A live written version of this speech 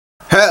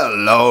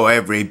Hello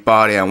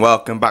everybody and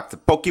welcome back to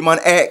Pokemon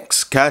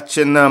X,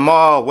 catching them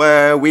all,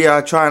 where we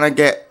are trying to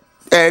get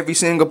every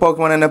single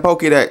Pokemon in the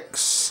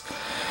Pokedex.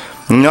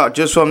 Not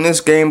just from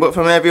this game but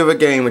from every other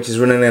game which is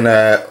running in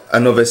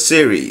another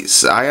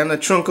series. I am the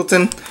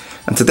Trunkleton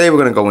and today we're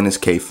going to go in this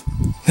cave.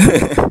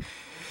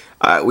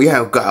 We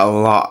have got a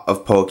lot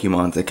of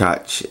Pokemon to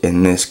catch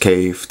in this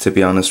cave, to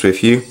be honest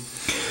with you.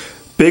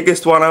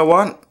 Biggest one I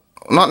want,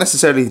 not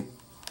necessarily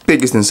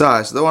biggest in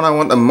size, the one I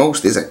want the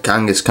most is a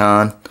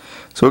Kangaskhan.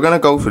 So we're going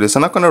to go for this.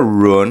 I'm not going to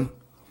run.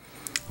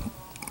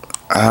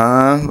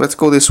 Let's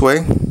go this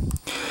way.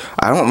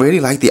 I don't really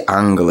like the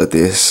angle of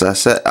this.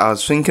 I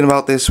was thinking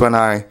about this when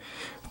I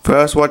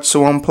first watched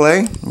someone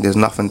play. There's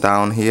nothing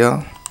down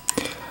here.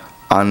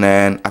 And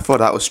then I thought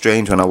that was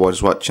strange when I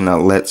was watching a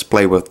Let's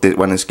Play with it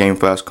when this game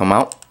first come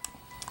out.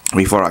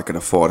 Before I could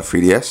afford a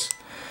 3DS.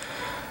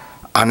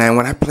 And then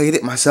when I played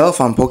it myself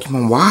on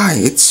Pokemon Y,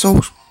 it's so...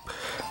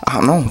 I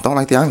don't know. Don't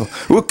like the angle.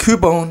 Ooh,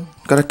 Cubone.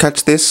 Gotta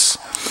catch this.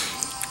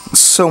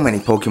 So many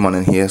Pokemon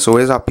in here. So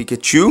here's our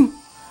Pikachu,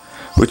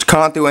 which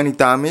can't do any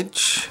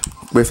damage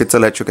with its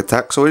electric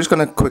attack. So we're just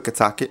gonna quick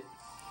attack it.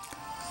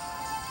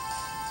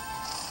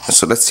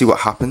 So let's see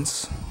what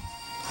happens.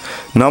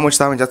 Not much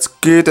damage. That's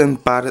good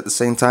and bad at the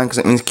same time, because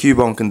it means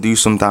Cubone can do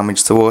some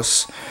damage to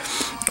us.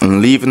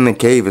 And leaving the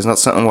cave is not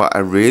something what I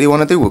really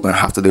want to do. We're gonna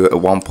have to do it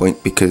at one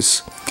point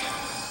because,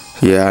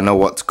 yeah, I know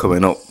what's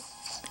coming up.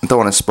 I don't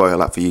want to spoil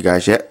that for you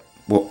guys yet,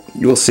 but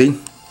you'll see.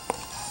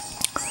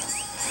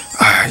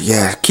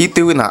 Yeah, keep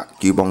doing that,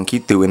 Cubone,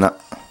 keep doing that.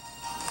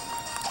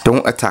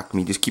 Don't attack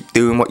me, just keep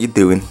doing what you're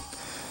doing.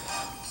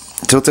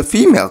 So it's a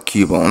female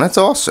Cubone, that's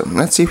awesome.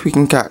 Let's see if we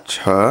can catch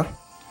her.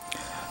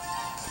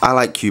 I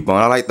like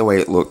Cubone, I like the way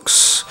it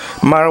looks.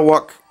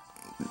 Marowak,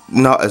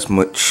 not as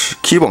much.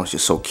 Cubone's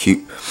just so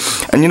cute.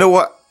 And you know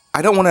what?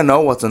 I don't want to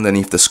know what's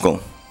underneath the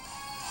skull.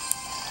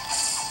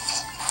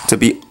 To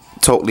be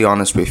totally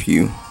honest with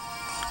you,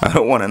 I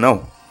don't want to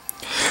know.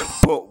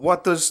 But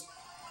what does...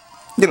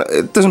 You know,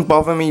 it doesn't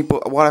bother me,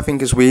 but what I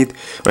think is weird,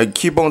 right,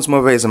 Cubone's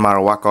mother is a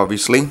Marowak,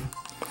 obviously,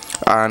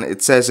 and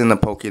it says in the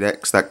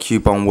Pokedex that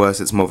Cubone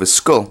wears its mother's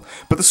skull,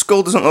 but the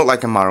skull doesn't look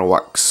like a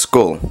Marowak's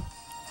skull.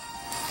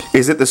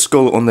 Is it the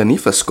skull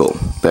underneath a skull,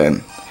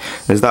 then?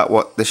 Is that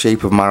what the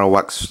shape of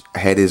Marowak's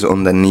head is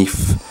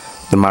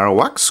underneath the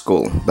Marowak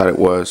skull that it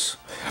was?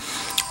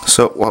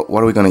 So,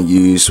 what are we going to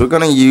use? We're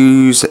going to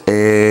use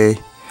a...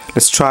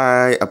 Let's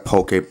try a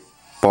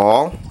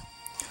Pokeball.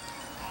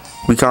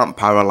 We can't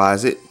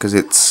paralyze it because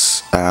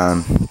it's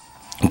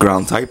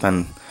ground type,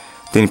 and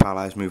the only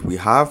paralyzed move we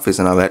have is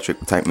an electric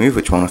type move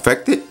which won't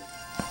affect it.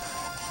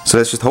 So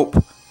let's just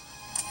hope.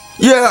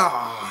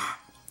 Yeah!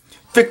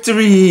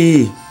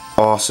 Victory!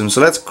 Awesome.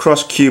 So let's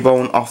cross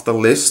Cubone off the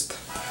list,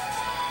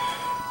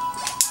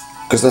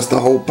 because that's the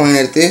whole point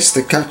of this,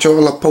 to catch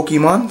all the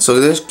Pokemon. So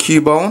there's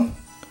Cubone.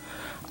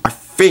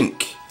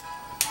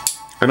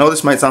 I know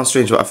this might sound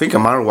strange, but I think a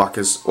Marowak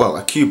is, well,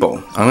 a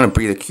Cubone. I'm going to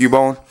breed a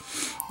Cubone.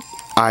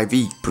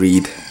 IV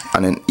breed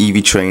and then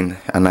EV train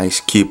a nice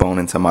Cubone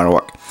into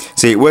Marowak.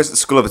 See, it wears the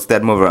skull of its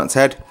dead mother on its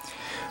head.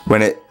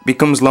 When it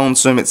becomes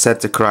lonesome, it's said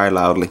to cry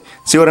loudly.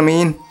 See what I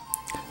mean?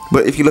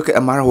 But if you look at a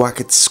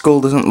Marowak, its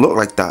skull doesn't look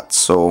like that,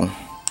 so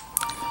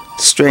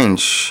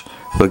strange.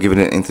 We're giving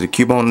it into the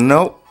Cubone.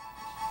 No,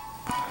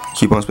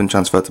 Cubone's been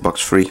transferred to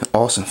box 3.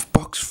 Awesome,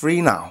 box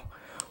 3 now.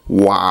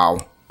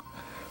 Wow.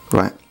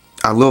 Right,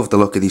 I love the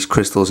look of these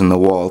crystals in the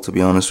wall, to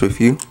be honest with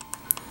you.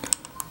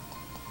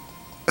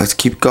 Let's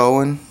keep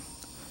going,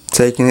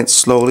 taking it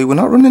slowly. We're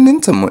not running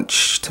into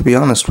much, to be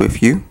honest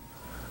with you.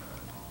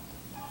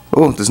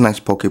 Oh, there's a nice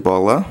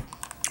Pokeball there.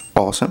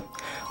 Awesome.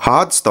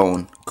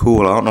 Hardstone.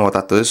 Cool, I don't know what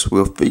that does.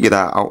 We'll figure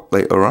that out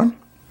later on.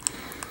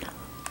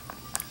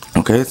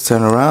 Okay, let's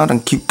turn around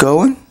and keep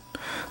going.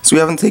 So we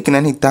haven't taken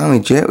any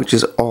damage yet, which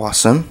is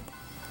awesome.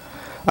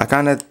 I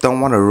kind of don't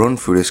want to run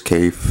through this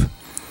cave.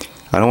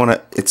 I don't want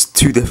to, it's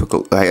too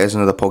difficult. Like, there's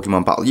another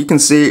Pokemon battle. You can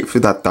see it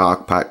through that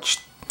dark patch.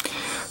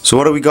 So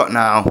what do we got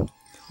now?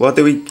 What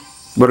are we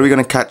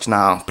gonna catch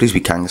now? Please be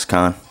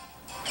Kangaskhan.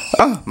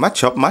 Oh,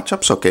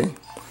 matchup's okay.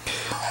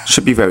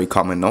 Should be very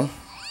common though.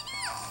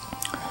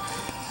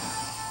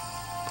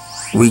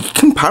 We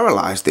can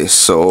paralyze this,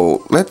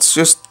 so let's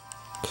just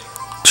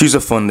choose a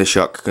Thunder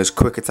Shock, because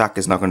quick attack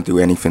is not gonna do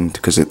anything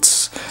because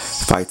it's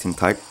fighting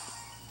type.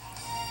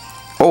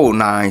 Oh,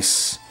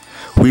 nice.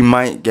 We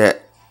might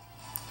get...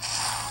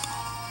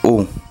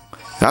 Oh,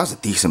 that was a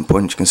decent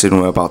punch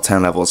considering we're about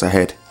 10 levels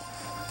ahead.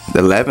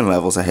 11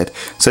 levels ahead.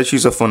 So let's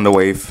use a Thunder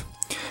Wave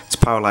to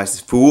paralyze this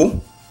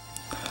fool.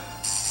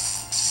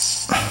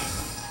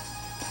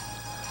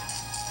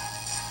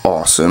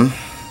 Awesome.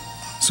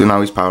 So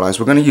now he's paralyzed.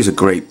 We're going to use a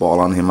Great Ball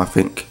on him, I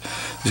think.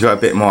 He's got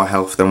a bit more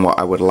health than what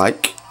I would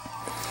like.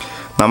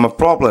 Now my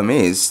problem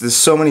is, there's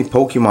so many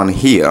Pokemon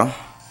here.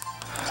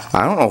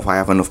 I don't know if I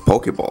have enough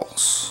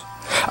Pokeballs.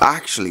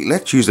 Actually,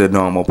 let's use a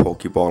normal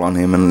Pokeball on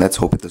him and let's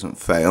hope it doesn't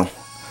fail.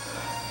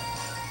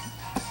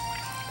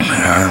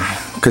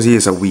 Because he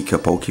is a weaker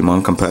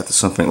Pokemon compared to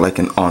something like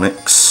an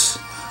Onix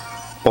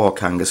or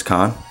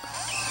Kangaskhan.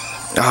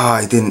 Ah,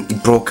 he didn't. He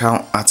broke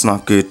out. That's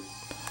not good.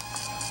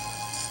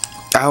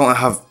 I don't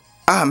have...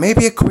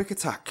 maybe a quick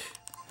attack.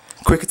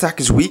 Quick attack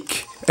is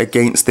weak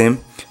against him.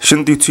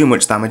 Shouldn't do too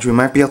much damage. We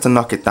might be able to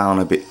knock it down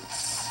a bit.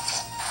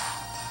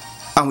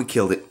 And we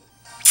killed it.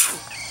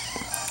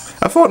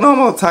 I thought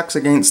normal attacks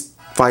against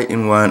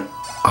fighting weren't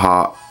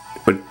hard,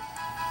 but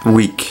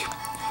weak.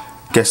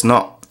 Guess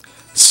not.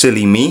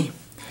 Silly me.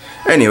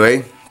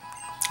 Anyway,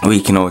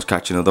 we can always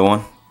catch another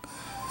one.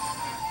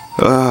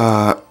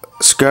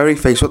 Scary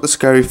face. What does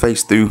scary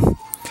face do?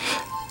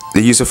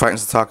 The user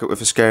frightens the target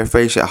with a scary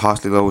face. It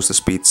harshly lowers the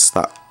speeds.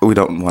 That we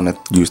don't want to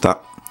use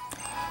that.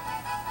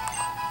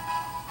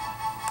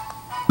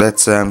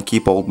 Let's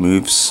keep old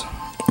moves.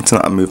 It's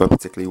not a move I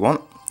particularly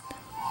want.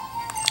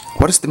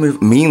 What is the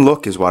move? Mean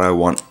look is what I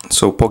want.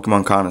 So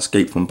Pokemon can't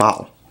escape from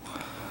battle.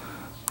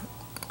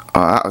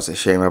 Oh, that was a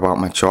shame about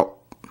my chop.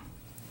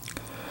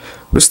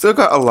 We've still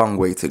got a long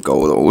way to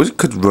go though. We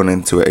could run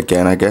into it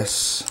again, I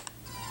guess.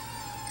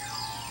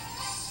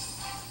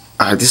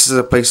 This is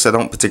a place I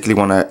don't particularly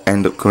want to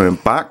end up coming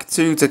back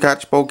to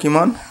catch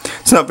Pokemon.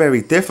 It's not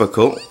very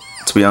difficult,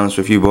 to be honest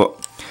with you, but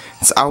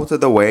it's out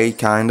of the way,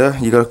 kinda.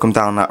 You gotta come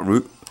down that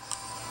route.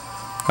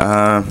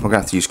 We're gonna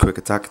have to use quick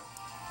attack.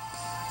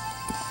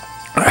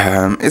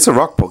 It's a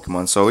rock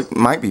Pokemon, so it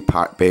might be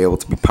able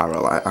to be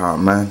paralyzed. Oh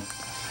man.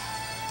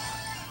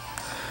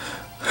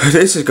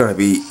 This is gonna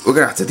be... We're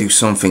gonna have to do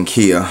something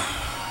here.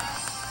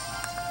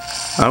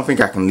 I don't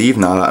think I can leave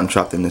now that I'm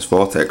trapped in this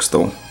vortex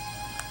though.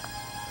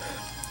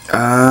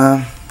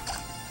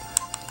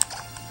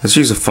 Let's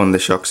use a Thunder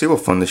Shock. See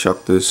what Thunder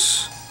Shock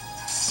does.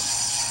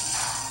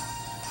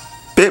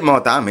 Bit more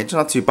damage,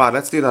 not too bad.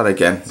 Let's do that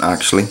again,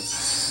 actually.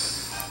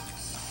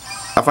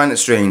 I find it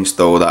strange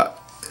though that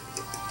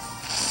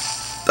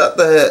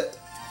the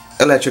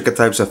electric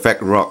types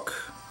affect rock.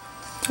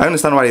 I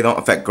understand why they don't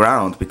affect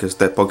ground, because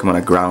their Pokemon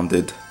are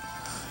grounded.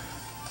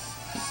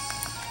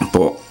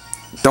 But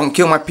don't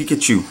kill my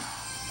Pikachu.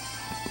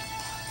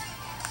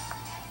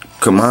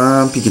 Come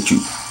on, Pikachu.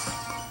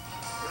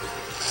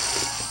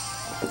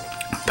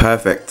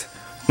 Perfect.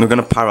 We're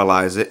gonna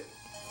paralyze it.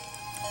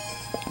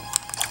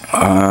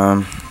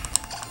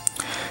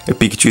 If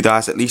Pikachu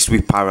dies, at least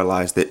we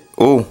paralyzed it.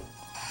 Oh,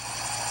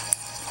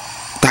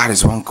 that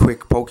is one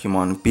quick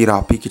Pokemon. Beat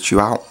our Pikachu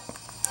out.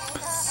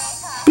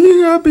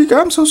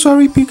 I'm so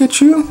sorry,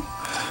 Pikachu.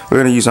 We're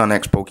gonna use our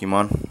next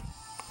Pokemon.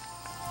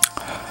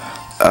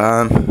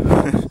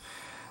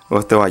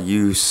 What do I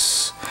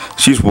use?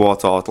 Let's use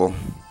Wartortle.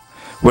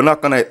 We're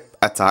not gonna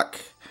attack.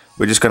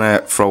 We're just gonna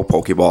throw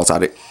Pokeballs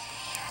at it.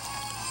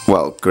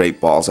 Well, Great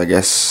Balls, I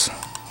guess.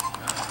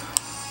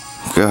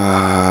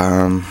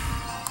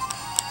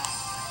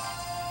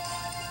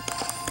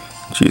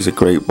 Choose a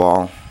Great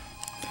Ball.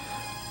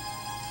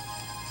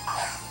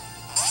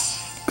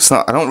 It's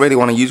not. I don't really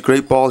want to use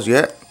Great Balls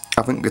yet.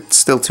 I think it's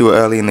still too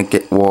early in the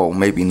game. Whoa,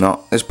 maybe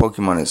not. This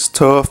Pokemon is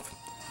tough.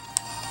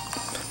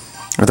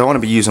 I don't want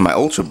to be using my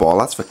Ultra Ball.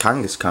 That's for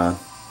Kangaskhan.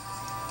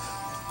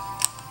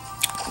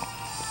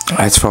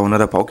 Let's throw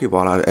another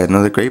Pokeball at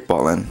another Great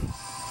Ball in.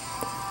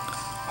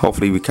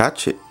 Hopefully we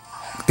catch it.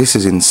 This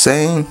is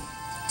insane.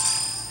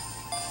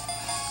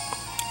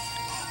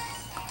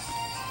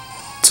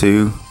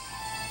 2.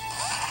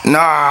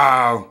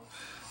 No!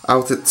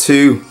 Out at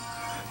 2.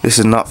 This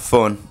is not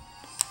fun.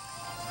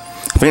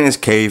 I think this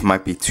cave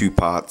might be 2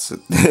 parts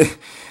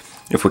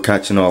if we're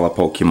catching all our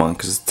Pokemon,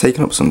 because it's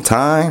taking up some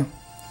time.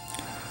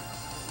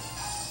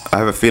 I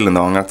have a feeling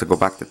though I'm going to have to go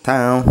back to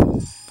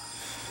town,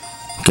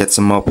 get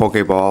some more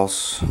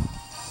Pokeballs.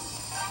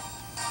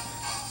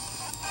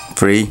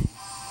 3.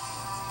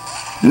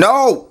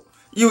 No!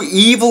 You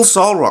evil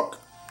Solrock!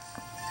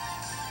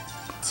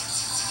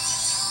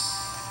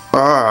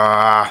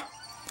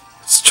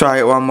 Let's try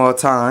it one more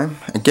time.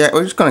 Again,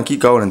 we're just gonna keep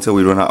going until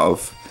we run out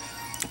of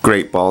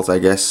Great Balls, I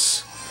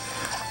guess.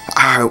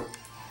 I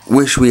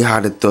wish we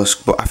had a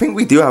Dusk Ball. I think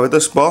we do have a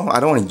Dusk Ball. I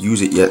don't want to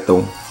use it yet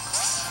though.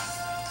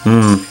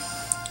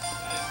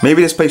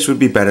 Maybe this place would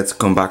be better to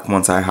come back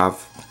once I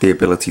have the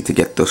ability to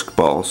get Dusk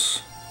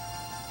Balls.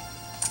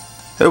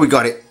 Oh, we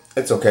got it.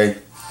 It's okay.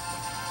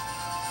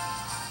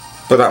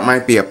 But that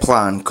might be a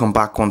plan. Come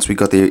back once we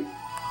got the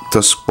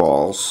Dusk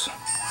Balls.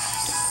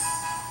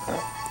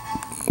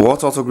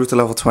 Wartortle grew to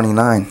level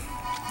 29.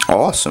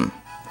 Awesome.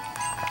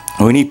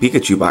 We need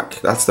Pikachu back.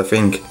 That's the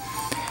thing.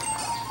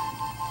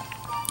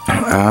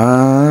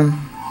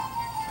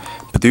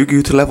 Badoo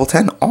grew to level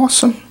 10.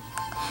 Awesome.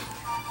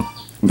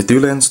 Badoo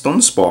learns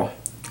Stun Spore,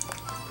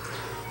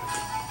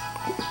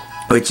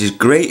 which is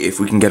great if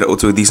we can get it up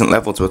to a decent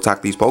level to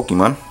attack these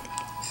Pokemon.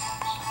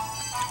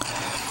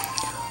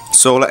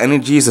 Solar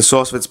energy is the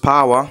source of its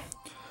power,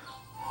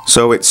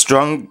 so it's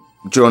strong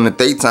during the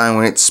daytime.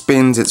 When it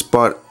spins, its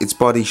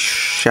body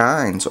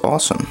shines.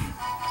 Awesome.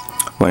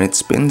 When it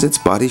spins, its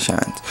body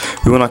shines.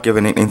 We will not give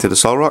anything to the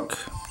Solrock.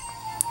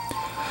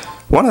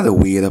 One of the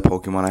weirder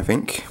Pokemon, I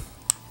think.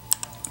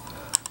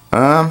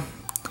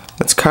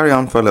 Let's carry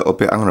on for a little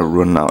bit. I'm gonna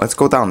run now. Let's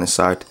go down this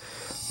side,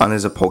 and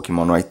there's a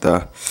Pokemon right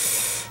there.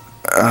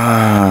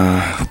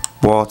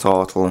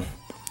 Wartortle.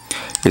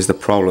 is the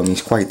problem.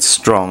 He's quite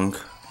strong.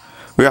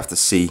 We have to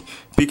see.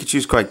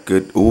 Pikachu's quite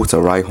good. Oh, it's a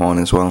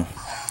Rhyhorn as well.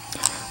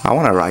 I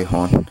want a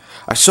Rhyhorn.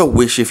 I so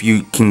wish if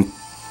you can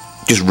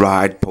just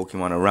ride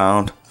Pokemon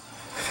around.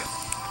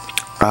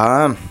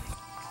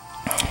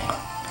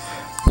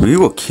 We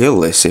will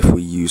kill this if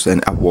we use a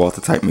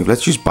water type move.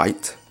 Let's use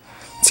Bite.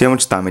 See how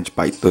much damage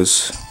Bite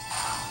does.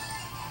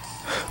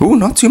 Ooh,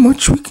 not too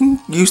much. We can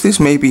use this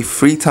maybe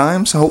 3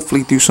 times.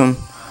 Hopefully do some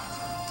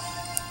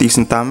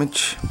decent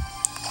damage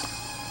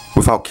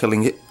without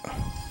killing it.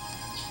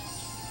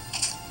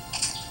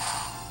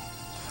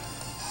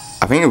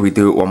 I think if we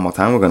do it one more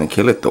time, we're going to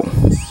kill it though.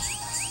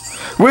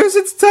 Where's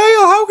its tail?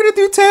 How can it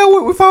do tail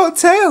whip without a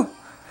tail?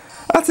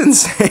 That's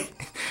insane.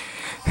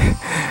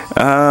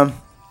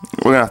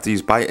 We're going to have to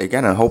use Bite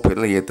again and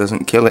hopefully it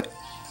doesn't kill it.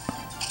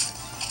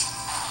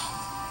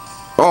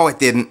 Oh, it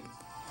didn't.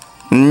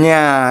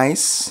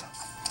 Nice.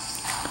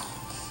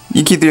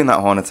 You keep doing that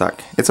horn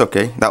attack. It's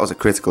okay. That was a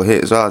critical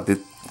hit as well. I did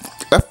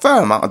a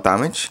fair amount of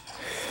damage.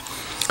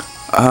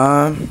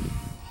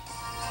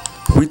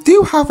 We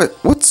do have it.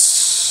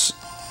 What's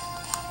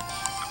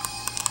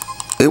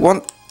it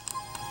want?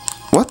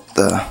 What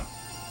the?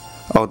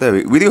 Oh, there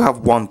we do have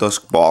one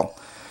Dusk Ball.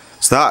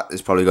 So that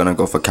is probably going to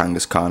go for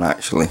Kangaskhan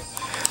actually.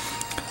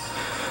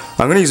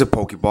 I'm going to use a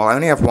Pokeball. I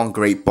only have one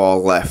Great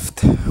Ball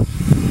left.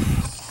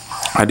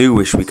 I do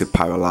wish we could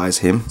paralyze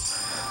him,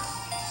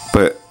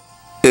 but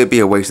it'd be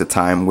a waste of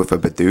time with a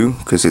Badoo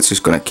because it's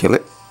just going to kill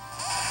it.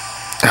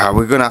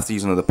 We're going to have to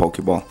use another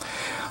Pokeball.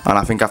 And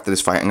I think after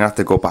this fight, I'm going to have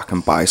to go back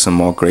and buy some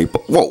more Great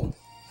Ball. Whoa!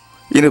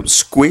 You know,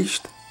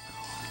 squished.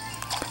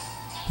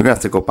 We're going to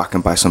have to go back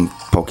and buy some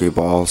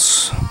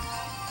Pokeballs.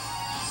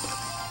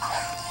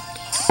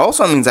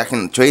 Also means I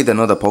can trade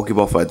another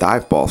Pokeball for a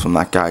Dive Ball from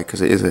that guy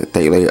because it is a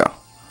day later.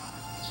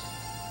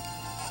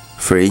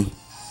 3.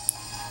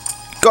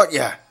 Got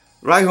ya!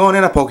 Rhyhorn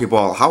in a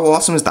Pokeball. How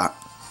awesome is that?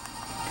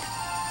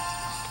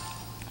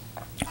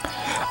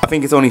 I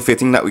think it's only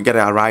fitting that we get a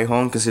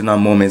Rhyhorn because our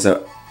mum is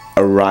a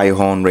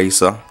Rhyhorn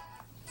racer.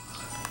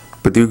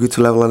 Badoo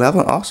to level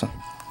 11. Awesome.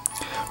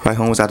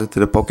 Rhyhorn was added to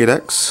the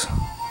Pokedex.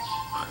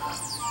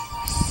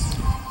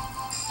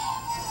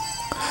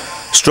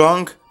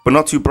 Strong, but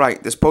not too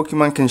bright. This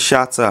Pokemon can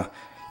shatter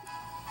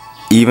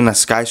even a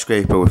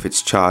skyscraper with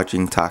its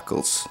charging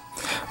tackles.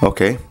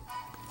 Okay.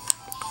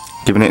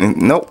 Giving it...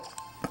 Nope.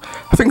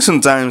 I think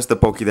sometimes the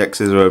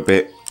Pokedexes are a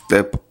bit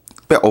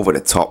over the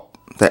top.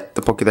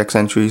 The Pokedex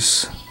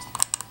entries.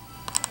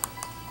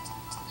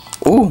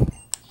 Ooh.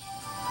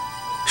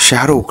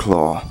 Shadow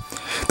Claw.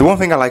 The one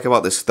thing I like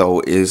about this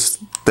though is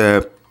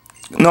the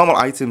normal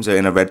items are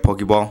in a red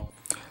Pokeball,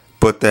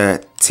 but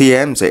the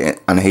TMs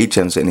and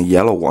HMs are in a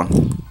yellow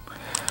one.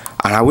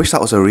 And I wish that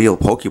was a real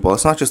Pokeball.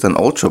 It's not just an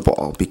Ultra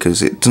Ball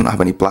because it doesn't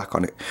have any black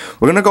on it.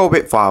 We're going to go a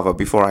bit farther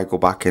before I go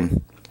back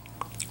and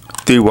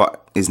do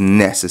what is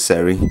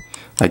necessary.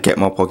 Like get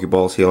more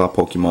Pokeballs, heal our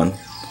Pokemon.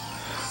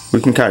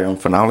 We can carry on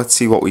for now. Let's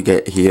see what we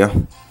get here.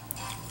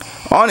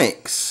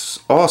 Onyx!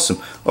 Awesome.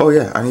 Oh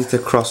yeah, I need to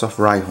cross off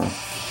Rhyhorn.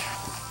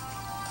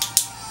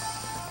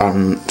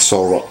 And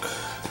Solrock.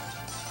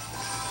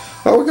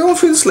 Oh, we're going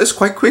through this list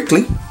quite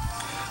quickly.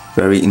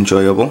 Very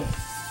enjoyable.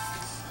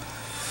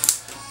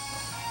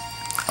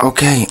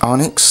 Okay,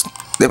 Onyx,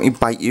 let me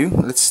bite you.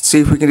 Let's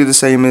see if we can do the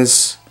same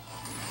as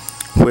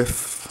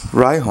with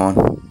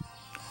Rhyhorn.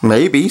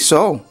 Maybe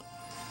so.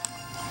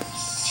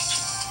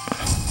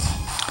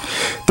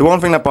 The one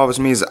thing that bothers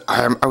me is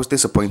I was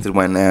disappointed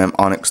when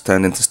Onyx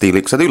turned into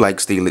Steelix. I do like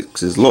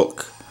Steelix's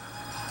look,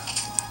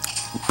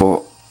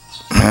 but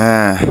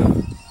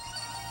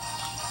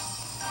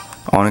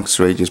Onyx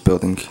Rage is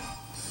building.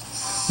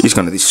 He's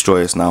gonna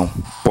destroy us now.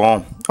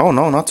 Boom. Oh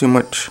no, not too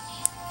much.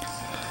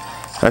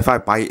 If I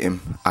bite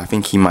him, I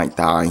think he might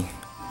die.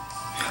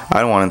 I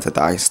don't want him to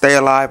die. Stay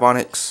alive,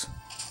 Onyx.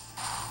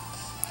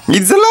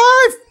 He's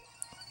alive!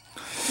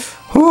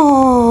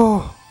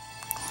 Oh,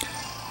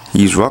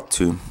 he's Rock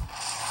Tomb.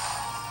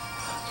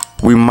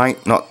 We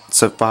might not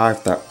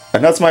survive that.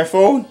 And that's my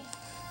phone.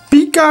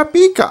 Pika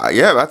Pika.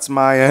 Yeah, that's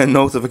my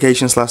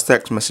notification /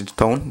 text message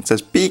tone. It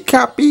says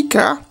Pika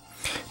Pika.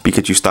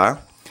 Pikachu style.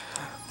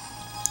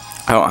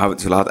 I don't have it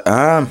too loud.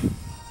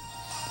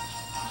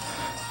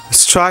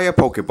 Let's try a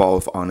Pokeball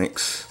with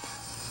Onyx.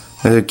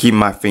 I'll keep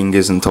my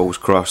fingers and toes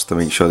crossed to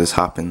make sure this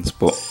happens,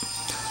 but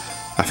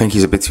I think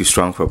he's a bit too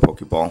strong for a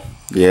Pokeball.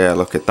 Yeah,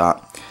 look at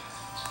that.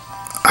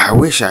 I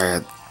wish I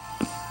had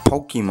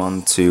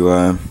Pokemon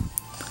to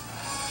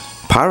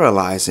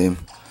paralyze him.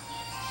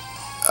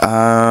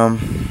 I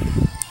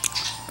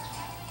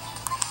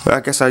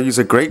guess I'll use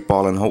a Great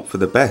Ball and hope for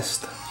the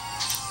best.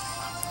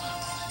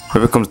 If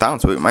it comes down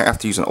to it, we might have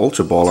to use an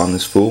Ultra Ball on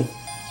this fool.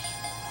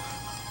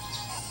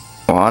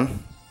 One.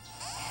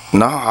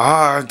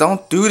 No,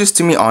 don't do this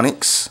to me,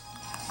 Onyx.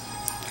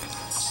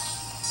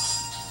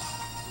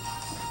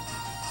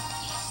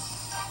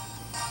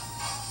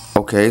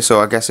 Okay,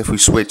 so I guess if we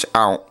switch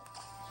out,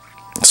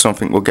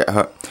 something will get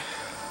hurt.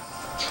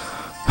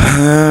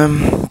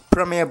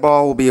 Premier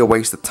Ball will be a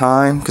waste of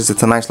time because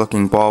it's a nice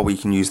looking ball. We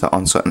can use that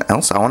on something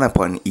else. I want to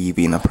put an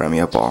Eevee in a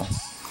Premier Ball.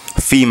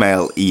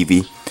 female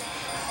Eevee.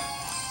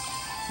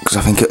 Because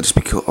I think it'll just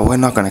be cool. Oh, we're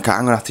not going to.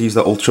 I'm going to have to use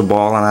the Ultra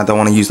Ball, and I don't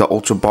want to use the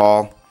Ultra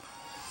Ball.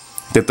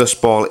 The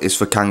Dust Ball is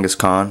for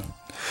Kangaskhan.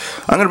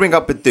 I'm going to bring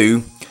up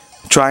Bidoof,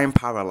 try and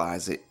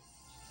paralyze it,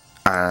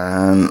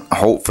 and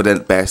hope for the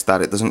best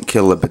that it doesn't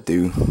kill the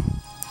Bidoof.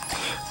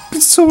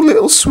 It's so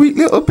little, sweet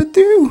little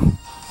Bidoof.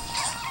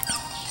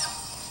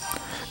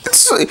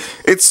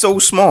 It's so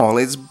small,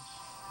 it's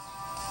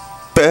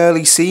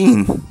barely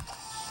seen.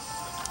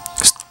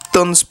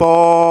 Stun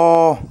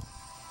Spore.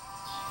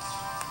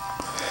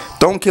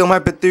 Don't kill my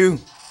Bidoof.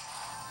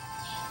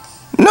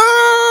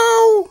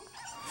 No!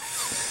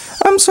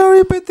 I'm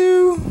sorry,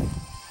 Bidoof.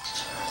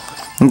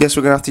 I guess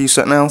we're gonna have to use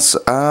something else.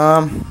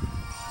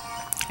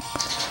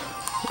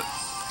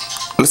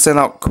 Let's send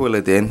out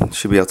Quilladin.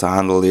 Should be able to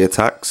handle the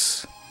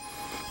attacks.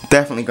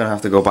 Definitely gonna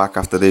have to go back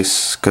after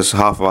this because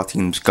half of our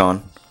team's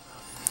gone.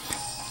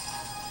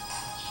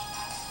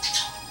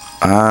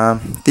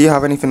 Do you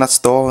have anything that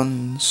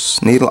stores?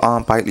 Needle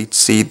Arm, Bite Leech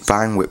Seed,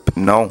 Vine Whip?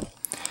 No.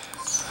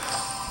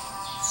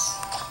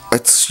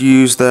 Let's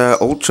use the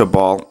Ultra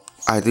Ball.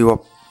 I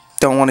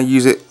don't want to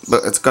use it,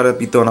 but it's gotta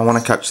be done. I want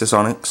to catch this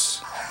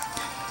Onix.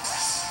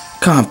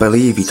 Can't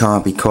believe he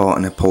can't be caught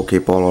in a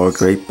Pokeball or a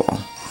Great Ball.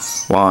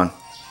 1,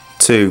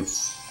 2,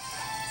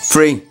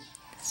 3.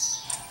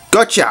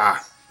 Gotcha!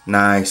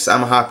 Nice.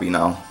 I'm happy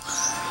now.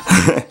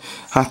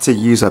 Had to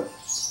use a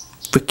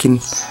freaking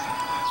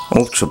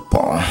Ultra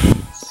Ball.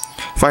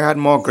 If I had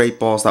more Great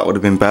Balls, that would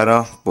have been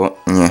better. But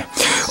yeah,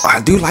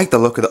 I do like the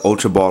look of the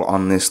Ultra Ball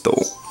on this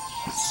though.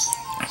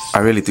 I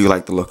really do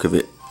like the look of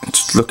it.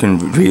 It's looking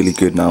really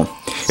good now.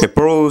 It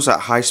burrows at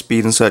high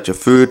speed in search of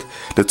food.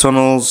 The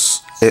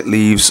tunnels it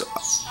leaves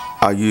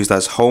are used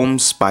as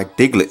homes by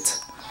Diglett.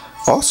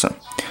 Awesome.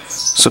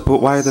 So,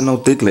 but why are there no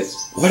Diglett?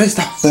 What is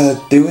that bird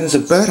doing? There's a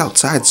bird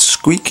outside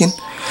squeaking.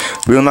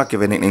 We'll not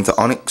give anything to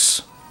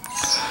Onix.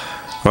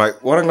 Right,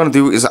 what I'm going to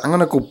do is I'm going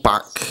to go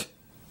back.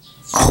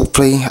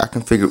 Hopefully I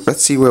can figure.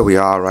 Let's see where we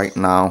are right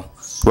now.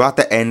 We're at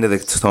the end of the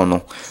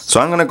tunnel. So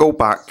I'm going to go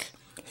back,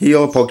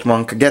 heal a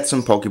Pokemon, get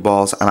some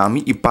Pokeballs, and I'll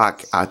meet you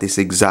back at this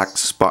exact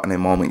spot in a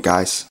moment,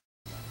 guys.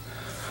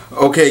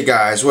 Okay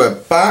guys, we're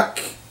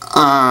back.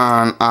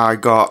 And I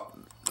got,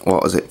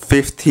 what was it,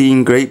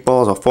 15 Great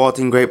Balls or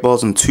 14 Great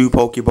Balls and 2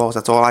 Pokeballs.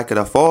 That's all I could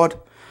afford.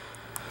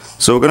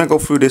 So we're going to go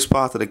through this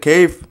part of the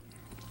cave.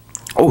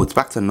 Oh, it's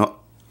back to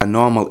a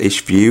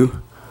normal-ish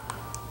view.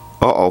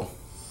 Uh-oh.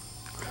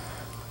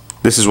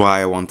 This is why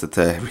I wanted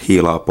to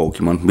heal our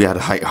Pokemon. We had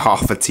like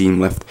half a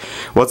team left.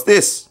 What's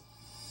this?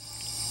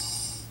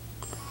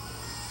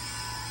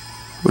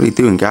 What are you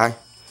doing, guy?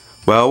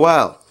 Well,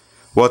 well.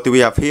 What do we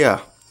have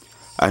here?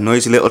 A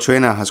noisy little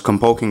trainer has come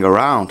poking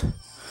around.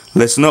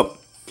 Listen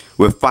up.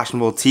 We're a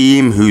fashionable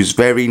team whose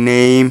very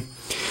name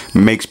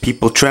makes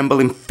people tremble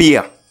in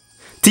fear.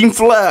 Team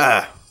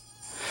Fleur!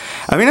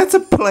 I mean, that's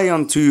a play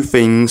on two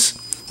things.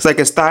 It's like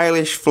a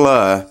stylish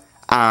Fleur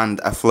and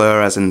a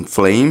Fleur as in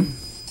flame.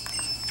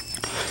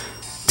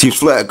 Team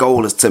Fleur's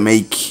goal is to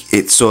make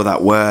it so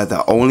that we're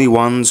the only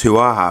ones who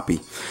are happy.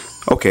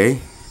 Okay.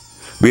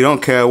 We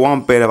don't care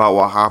one bit about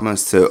what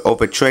happens to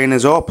other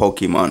trainers or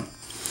Pokemon.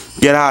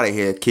 Get out of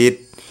here, kid.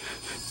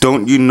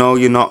 Don't you know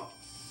you're not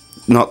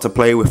to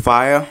play with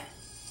fire?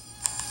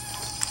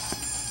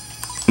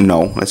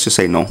 No, let's just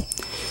say no.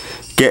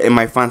 Getting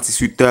my fancy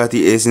suit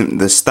dirty isn't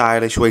the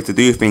stylish way to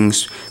do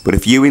things, but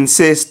if you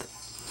insist,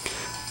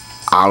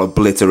 I'll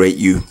obliterate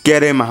you.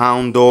 Get him,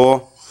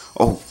 Houndour.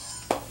 Oh,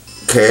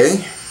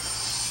 okay.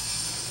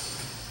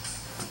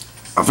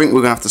 I think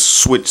we're gonna have to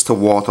switch to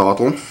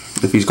Wartortle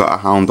if he's got a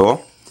Houndour.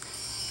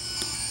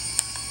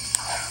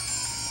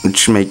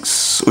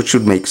 Which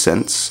should make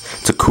sense.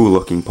 It's a cool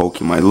looking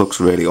Pokemon. It looks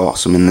really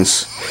awesome in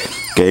this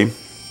game.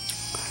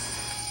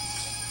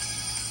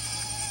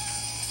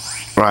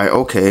 Right,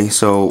 okay,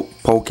 so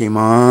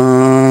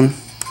Pokemon.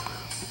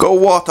 Go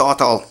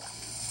Wartortle!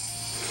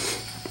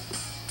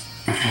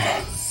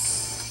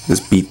 Let's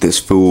beat this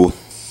fool.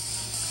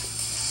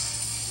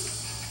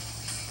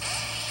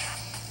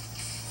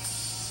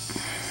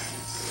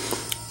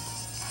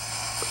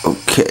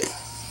 Okay.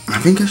 I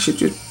think I should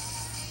just...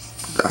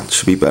 That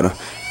should be better.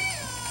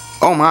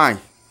 Oh my!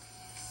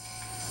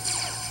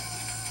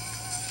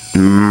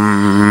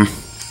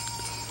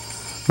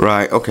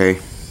 Right, okay.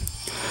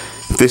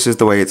 If this is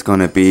the way it's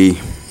gonna be,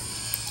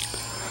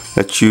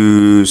 let's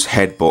choose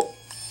Headbutt.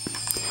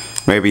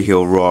 Maybe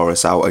he'll roar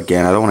us out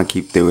again. I don't want to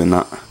keep doing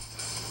that.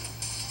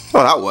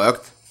 Oh, that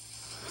worked.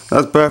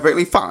 That's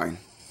perfectly fine.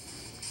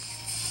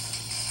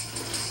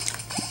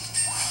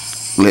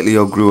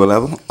 Litleo grew a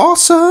level.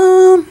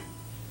 Awesome!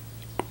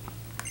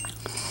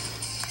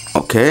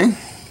 Okay.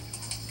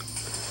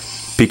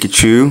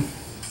 Pikachu.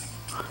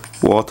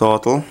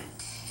 Wartortle.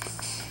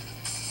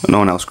 No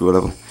one else grew a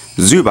level.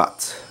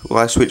 Zubat. Will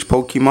I switch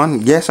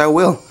Pokemon? Yes, I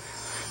will.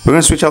 We're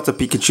going to switch out to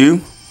Pikachu.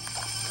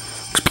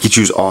 Because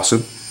Pikachu's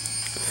awesome.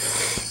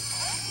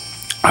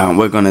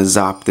 We're going to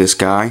zap this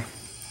guy.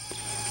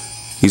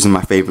 Using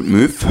my favorite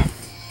move.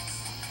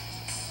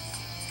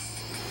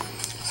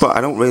 But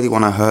I don't really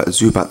want to hurt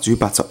Zubat.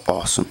 Zubats are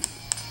awesome.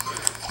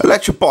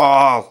 Electric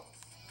Ball!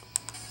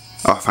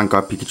 Oh, thank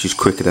God Pikachu's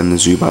quicker than the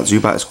Zubat.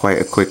 Zubat is quite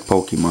a quick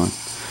Pokemon.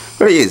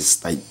 But he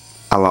is, like,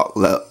 a lot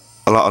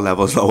of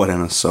levels lower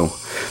than us, so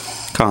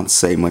can't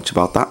say much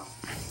about that.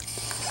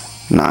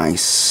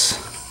 Nice.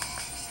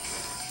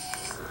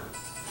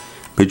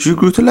 Pikachu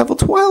grew to level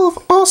 12.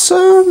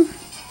 Awesome!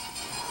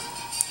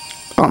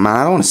 Oh man,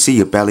 I don't want to see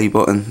your belly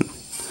button.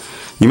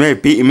 You may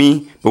have beaten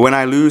me, but when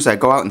I lose, I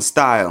go out in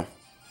style.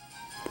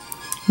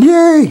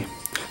 Yay!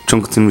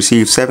 Chunkleton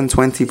received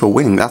 720 for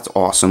winning. That's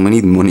awesome. We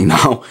need money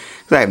now.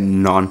 Because I have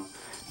none.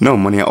 No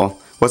money at all.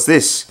 What's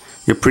this?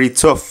 You're pretty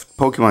tough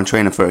Pokemon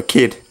trainer for a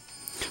kid.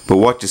 But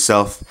watch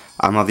yourself.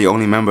 I'm not the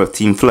only member of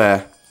Team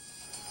Flare.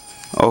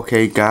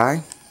 Okay,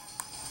 guy.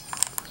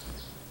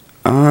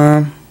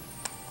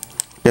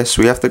 Guess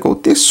we have to go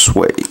this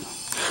way.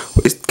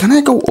 Can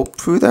I go up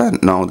through there?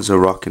 No, there's a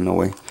rock in the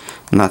way.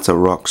 And that's a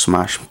rock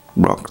smash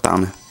rock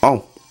down there.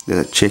 Oh,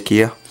 there's a chick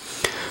here.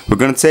 We're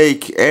going to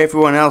take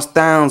everyone else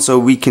down so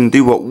we can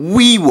do what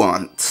we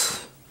want.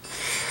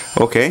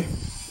 Okay.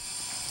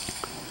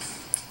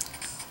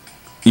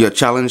 You're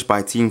challenged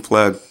by Team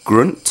Flare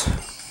Grunt.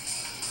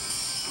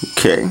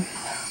 Okay.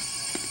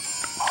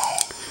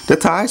 The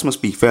ties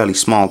must be fairly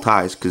small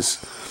ties because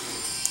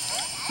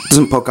it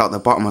doesn't poke out the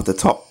bottom of the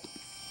top.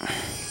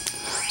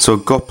 So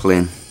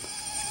Guplin.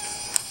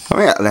 I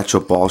mean, Electro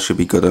Ball should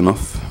be good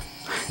enough.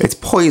 It's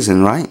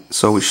poison, right?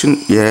 So it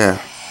shouldn't, yeah.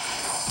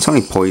 It's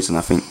only poison,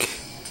 I think.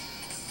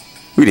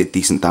 We did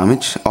decent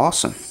damage.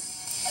 Awesome.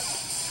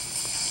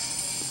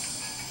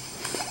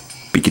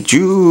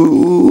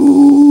 Pikachu.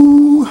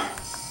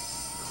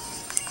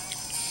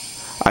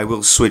 I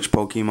will switch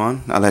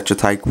Pokemon.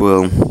 Electrotype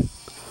will...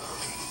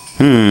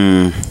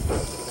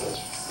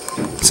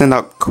 Send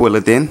out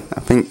Quilladin. I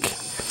think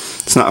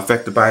it's not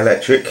affected by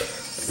electric.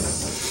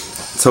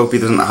 Let's hope he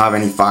doesn't have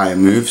any fire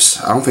moves.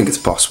 I don't think it's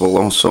possible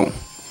also.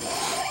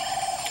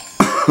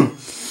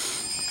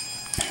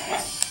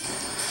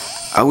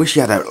 I wish he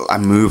had a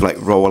move like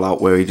roll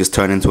out where he just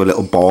turned into a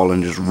little ball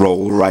and just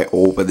roll right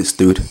over this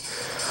dude.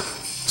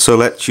 So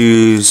let's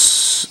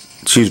choose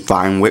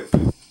Vine Whip.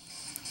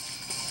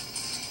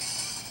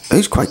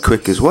 He's quite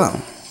quick as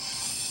well.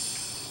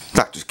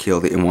 That just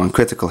killed it in one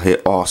critical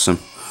hit. Awesome.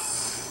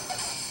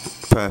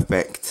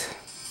 Perfect.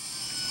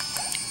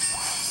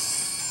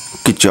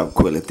 Good job,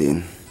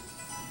 Quilladin.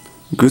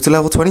 Grew to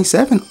level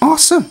 27.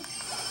 Awesome.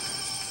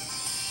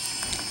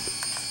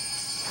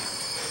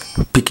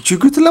 Pikachu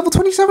grew to level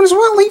 27 as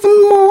well.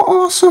 Even more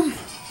awesome.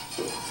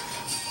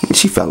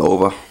 She fell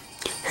over.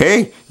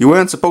 Hey, you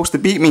weren't supposed to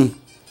beat me.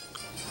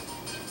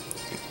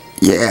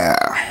 Yeah.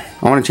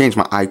 I want to change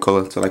my eye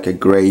color to like a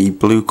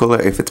grey-blue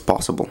color if it's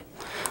possible.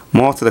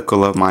 More to the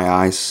color of my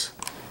eyes.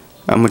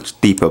 A much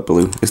deeper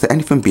blue. Is there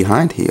anything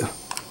behind here?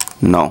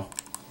 No.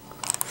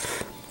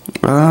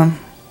 Are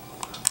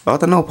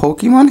there no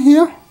Pokemon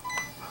here?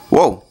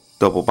 Whoa,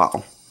 double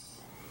battle.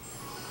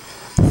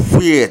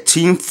 We're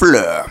Team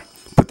Flare.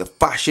 Put the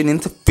fashion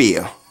into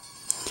fear.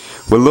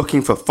 We're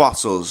looking for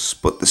fossils,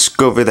 but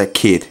discover the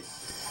kid.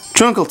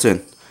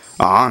 Chunkleton.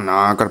 Oh no,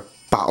 I gotta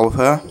battle with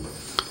her.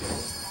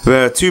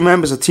 There are 2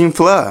 members of Team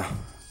Flare.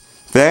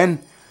 Then,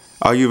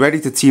 are you ready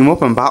to team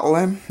up and battle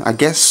them? I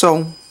guess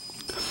so.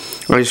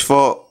 I just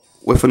fought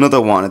with another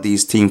one of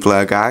these Team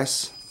Flare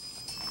guys.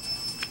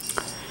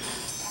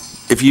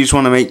 If you just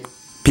want to make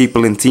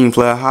people in Team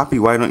Flare happy,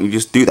 why don't you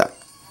just do that?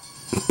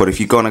 But if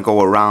you're gonna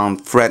go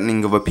around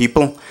threatening other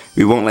people,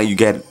 we won't let you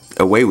get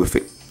away with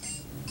it.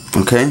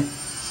 Okay?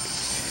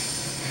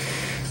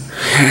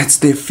 Let's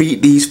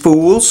defeat these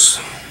fools.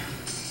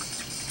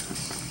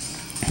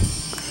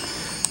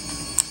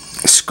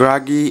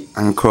 Scraggy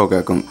and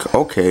Krogagunk.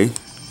 Okay.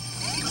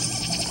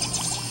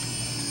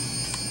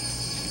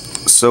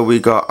 So we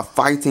got a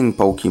fighting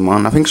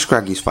Pokemon. I think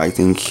Scraggy's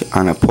fighting,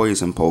 and a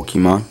poison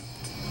Pokemon.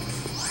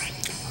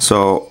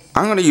 So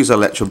I'm gonna use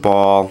Electro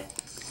Ball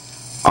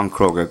on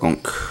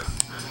Krogagunk.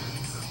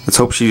 Let's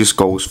hope she just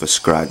goes for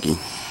Scraggy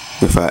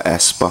with her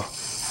Esper.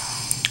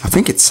 I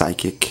think it's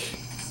Psychic.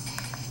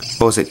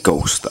 Or is it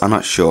Ghost? I'm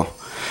not sure.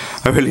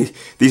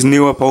 These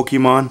newer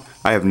Pokemon,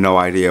 I have no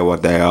idea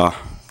what they are.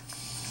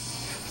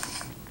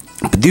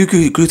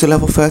 Paduku grew to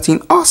level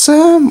 13.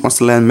 Awesome! Wants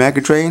to learn Mega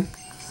Drain.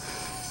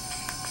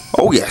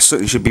 Oh yeah, so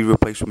it should be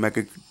replaced with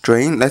Mega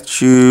Drain. Let's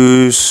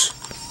choose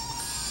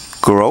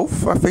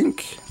Growth, I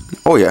think.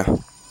 Oh yeah.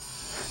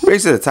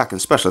 Raises attack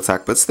and special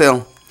attack, but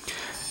still.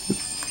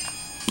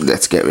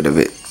 Let's get rid of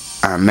it.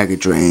 Mega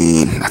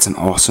Drain. That's an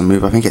awesome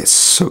move. I think it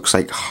sucks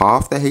like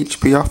half the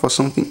HP off or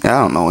something.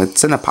 I don't know.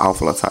 It's in a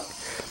powerful attack.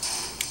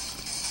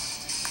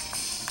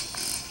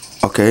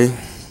 Okay.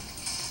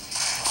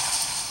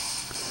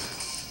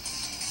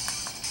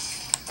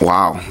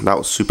 Wow, that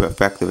was super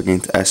effective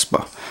against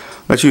Esper.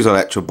 Let's use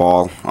Electro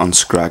Ball on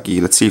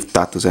Scraggy. Let's see if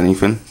that does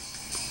anything.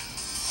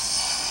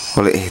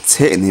 Well, it's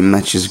hitting him.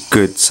 That's just a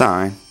good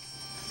sign.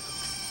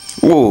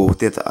 Whoa,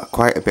 did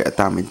quite a bit of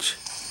damage.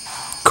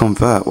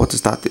 Convert, what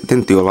does that do? It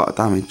didn't do a lot of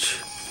damage.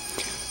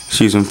 It's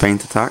using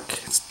Feint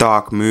Attack. It's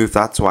Dark move,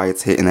 that's why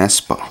it's hitting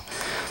Esper.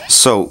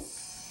 So,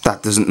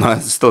 That doesn't,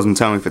 this doesn't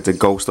tell me if it's a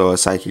ghost or a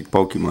psychic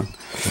Pokemon.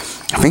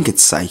 I think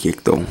it's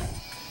psychic though.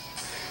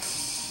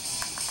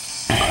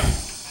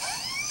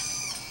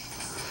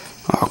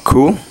 Oh,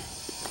 cool.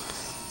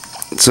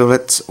 So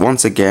let's,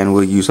 once again,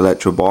 we'll use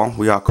Electro Ball.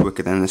 We are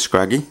quicker than the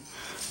Scraggy.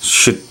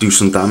 Should do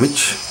some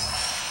damage.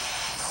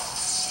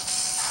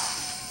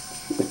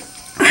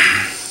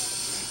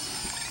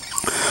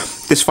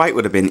 This fight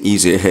would have been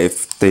easier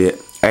if the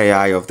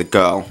AI of the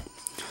girl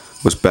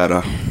was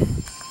better.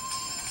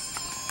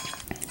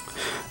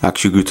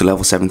 Axew grew to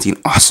level 17.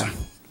 Awesome.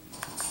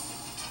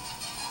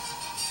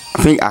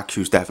 I think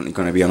Axew's definitely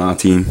going to be on our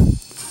team.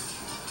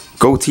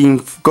 Go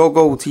team,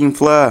 go Team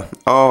Fleur.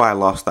 Oh, I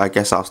lost. I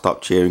guess I'll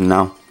stop cheering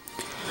now.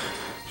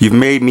 You've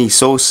made me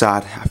so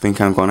sad. I think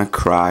I'm going to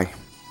cry.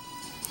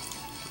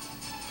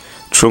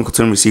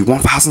 Trunkleton received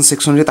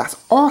 1,600. That's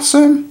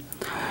awesome.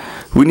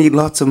 We need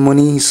lots of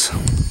monies.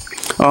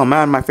 Oh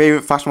man, my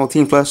favorite fashionable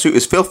Team Fleur suit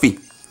is filthy.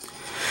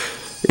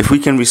 If we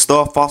can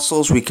restore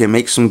fossils, we can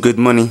make some good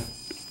money.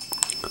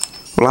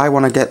 Well, I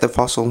want to get the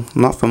fossil,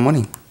 not for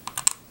money.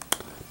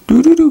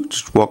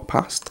 Just walk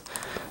past.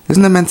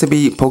 Isn't there meant to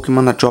be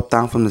Pokemon that drop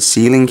down from the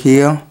ceiling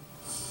here?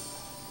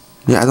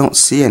 Yeah, I don't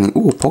see any.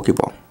 Ooh,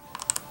 Pokeball.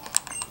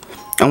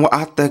 And we're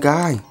at the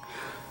guy.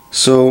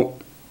 So,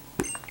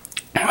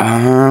 what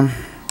are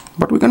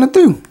we gonna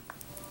do?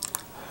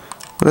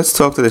 Well, let's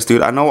talk to this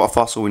dude. I know what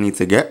fossil we need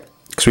to get,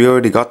 because we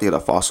already got the other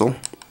fossil.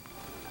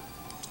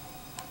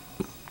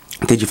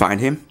 Did you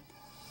find him?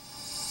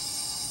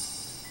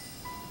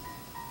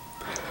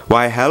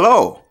 Why,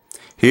 hello.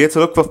 Here to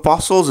look for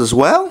fossils as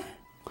well?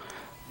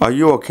 Are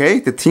you okay?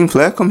 Did Team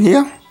Flare come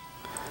here?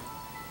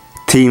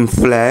 Team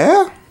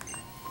Flare?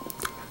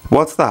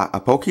 What's that? A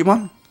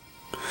Pokemon?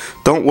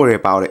 Don't worry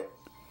about it.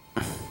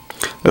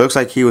 It looks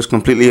like he was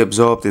completely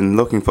absorbed in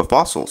looking for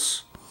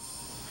fossils.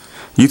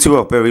 You two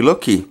are very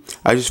lucky.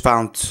 I just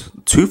found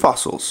 2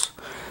 fossils.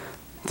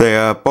 They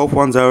are both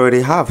ones I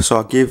already have, so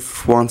I'll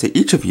give one to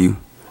each of you.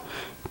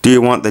 Do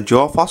you want the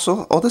jaw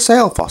fossil or the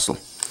sail fossil?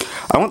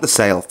 I want the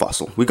sail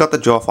fossil. We got the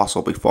jaw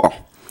fossil before.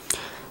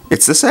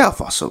 It's the sail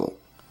fossil.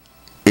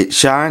 It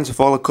shines with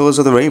all the colours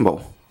of the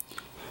rainbow.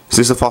 Is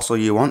this the fossil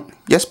you want?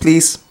 Yes,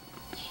 please.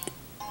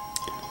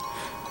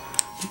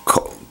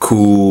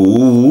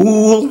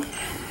 Cool.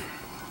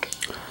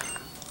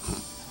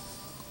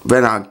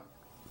 Then I'll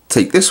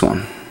take this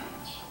one.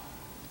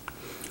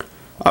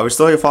 I'll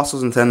restore your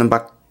fossils and turn them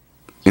back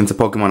into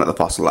Pokemon at the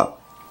fossil lab.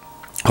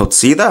 Hope to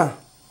see you there.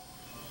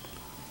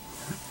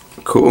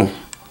 Cool.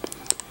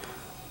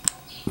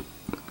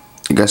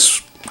 I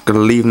guess gonna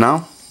leave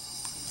now.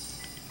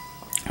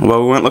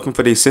 Well, we went looking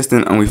for the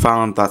assistant and we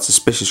found that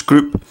suspicious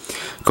group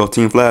called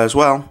Team Flare as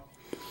well.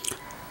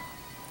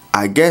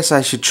 I guess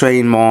I should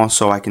train more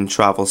so I can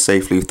travel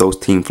safely with those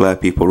Team Flare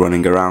people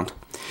running around.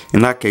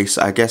 In that case,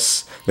 I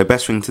guess the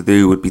best thing to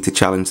do would be to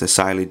challenge the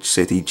Silage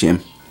City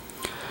gym.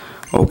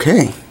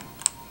 Okay.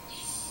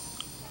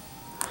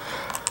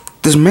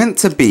 There's meant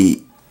to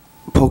be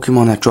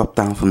Pokemon that drop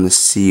down from the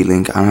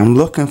ceiling, and I'm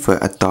looking for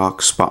a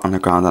dark spot on the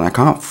ground and I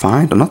can't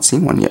find. I'm not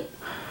seeing one yet.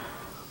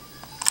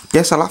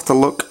 Guess I'll have to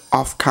look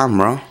off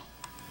camera.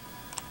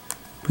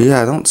 But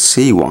yeah, I don't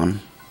see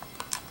one.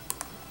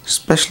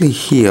 Especially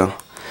here.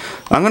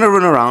 I'm gonna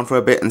run around for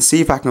a bit and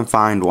see if I can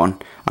find one.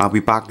 I'll be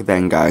back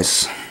then,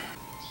 guys.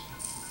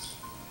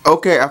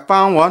 Okay, I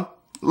found one.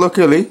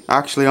 Luckily,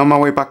 actually, on my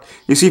way back.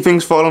 You see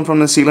things falling from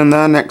the ceiling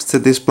there next to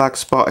this black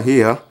spot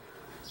here?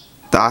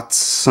 That's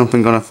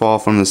something gonna fall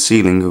from the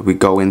ceiling if we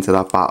go into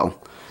that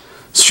battle.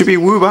 Should be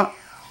Woobat.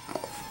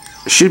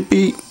 Should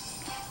be.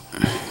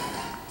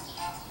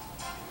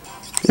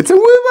 It's a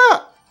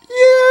Woobat!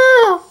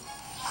 Yeah!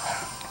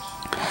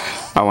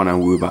 I want a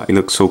Woobat. He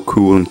looks so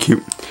cool and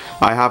cute.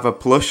 I have a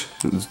plush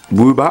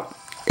Woobat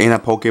in a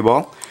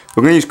Pokeball.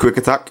 We're gonna use Quick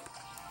Attack.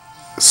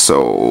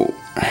 So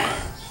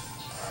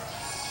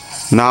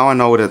now I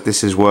know that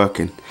this is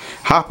working.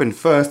 Happened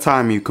first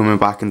time you coming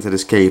back into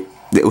this cave.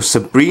 It was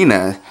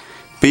Sabrina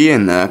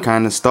being there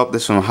kind of stopped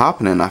this from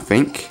happening, I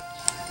think.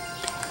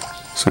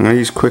 So I'm gonna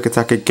use Quick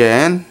Attack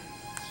again.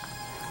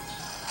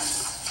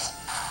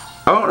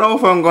 I don't know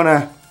if I'm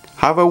gonna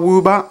have a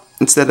Woobat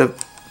instead of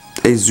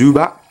a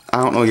Zubat.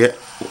 I don't know yet,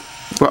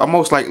 but I'll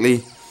most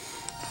likely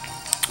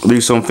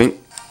do something.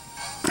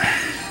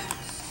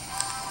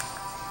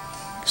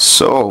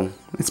 So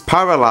it's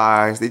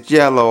paralyzed. It's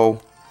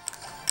yellow.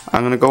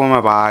 I'm gonna go in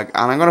my bag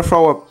and I'm gonna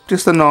throw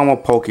just a normal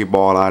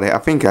Pokeball at it. I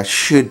think that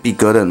should be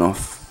good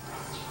enough.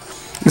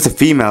 It's a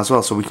female as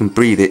well, so we can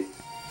breed it.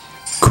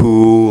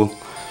 Cool.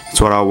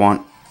 That's what I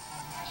want.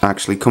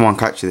 Actually, come on,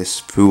 catch this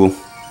fool.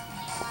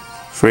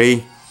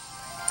 3.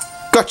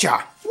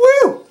 Gotcha!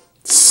 Woo!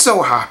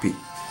 So happy.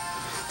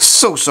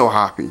 So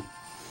happy.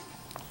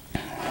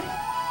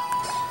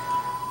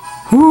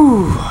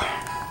 Whew.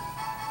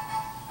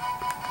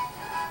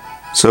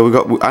 So we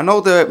got. I know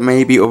there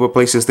may be other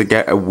places to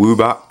get a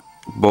Woobat,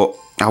 but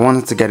I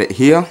wanted to get it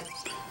here.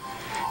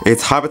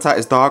 Its habitat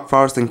is dark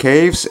forest and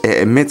caves.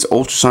 It emits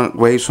ultrasonic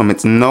waves from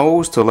its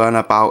nose to learn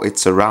about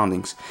its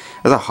surroundings.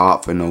 There's a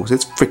heart for nose.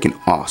 It's freaking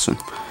awesome.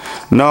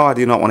 No, I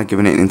do not want to give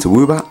it into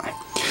Woobat.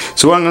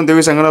 So what I'm going to do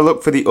is I'm going to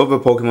look for the other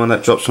Pokemon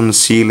that drops from the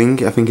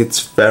ceiling. I think it's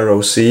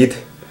Pharaoh Seed.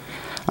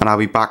 And I'll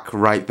be back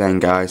right then,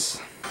 guys.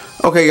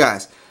 Okay,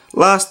 guys.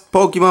 Last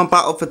Pokemon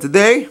battle for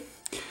today.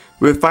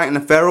 We're fighting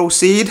a Pharaoh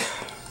Seed.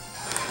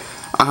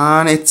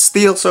 And it's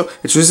steel, so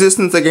it's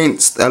resistant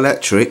against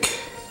electric.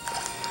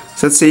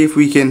 So let's see if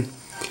we can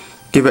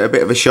give it a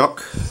bit of a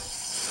shock.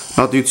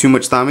 Not do too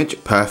much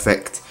damage.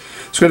 Perfect.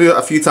 Just going to do that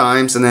a few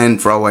times and then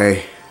throw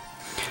away.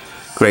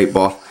 Great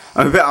ball.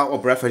 I'm a bit out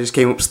of breath, I just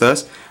came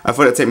upstairs. I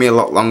thought it'd take me a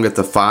lot longer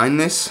to find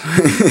this.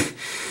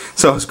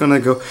 So I was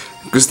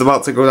just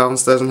about to go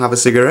downstairs and have a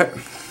cigarette.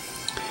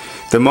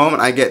 The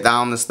moment I get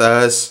down the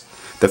stairs,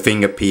 the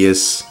thing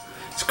appears.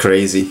 It's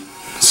crazy.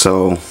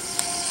 So,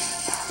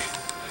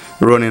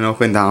 running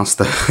up and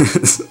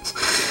downstairs.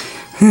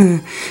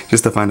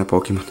 Just to find a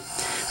Pokemon.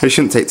 It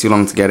shouldn't take too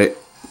long to get it.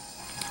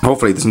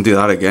 Hopefully it doesn't do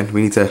that again.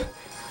 We need to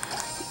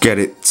get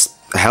its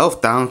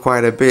health down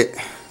quite a bit.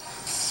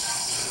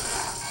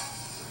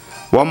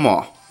 One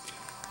more.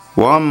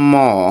 One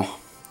more.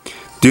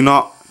 Do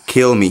not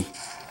kill me.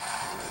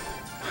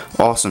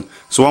 Awesome.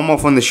 So one more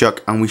Thunder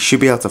Shock and we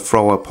should be able to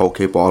throw a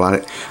Pokeball at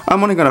it.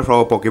 I'm only going to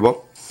throw a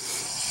Pokeball.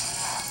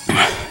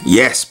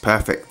 Yes,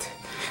 perfect.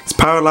 It's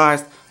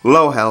paralyzed.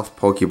 Low health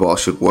Pokeball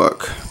should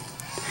work.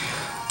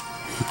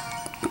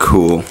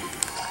 Cool.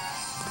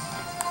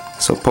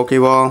 So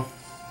Pokeball.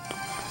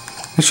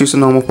 Let's use a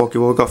normal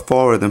Pokeball. We've got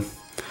 4 of them.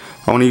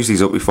 I want to use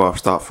these up before I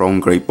start throwing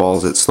great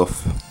balls at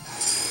stuff.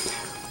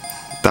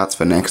 That's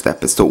for next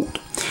episode.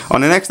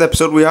 On the next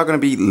episode, we are going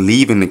to be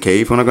leaving the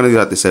cave. We're not going to do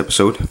that this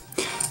episode.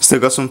 Still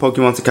got some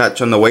Pokemon to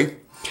catch on the way.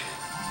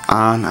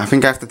 And I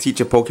think I have to teach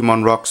a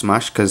Pokemon Rock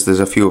Smash, because there's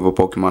a few other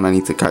Pokemon I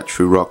need to catch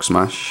through Rock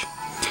Smash.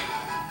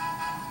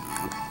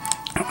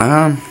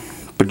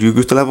 But you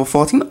go to level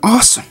 14.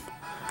 Awesome.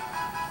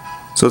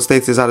 So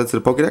status is added to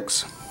the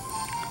Pokedex.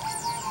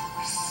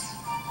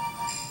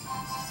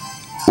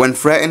 When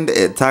threatened,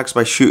 it attacks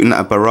by shooting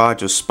a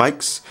barrage of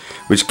spikes,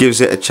 which gives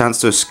it a chance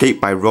to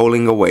escape by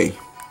rolling away.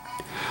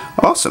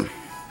 Awesome.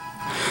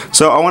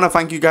 So I want to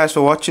thank you guys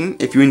for watching.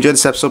 If you enjoyed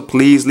this episode,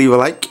 please leave a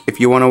like. If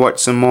you want to watch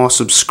some more,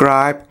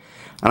 subscribe.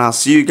 And I'll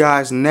see you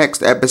guys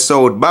next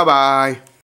episode. Bye bye.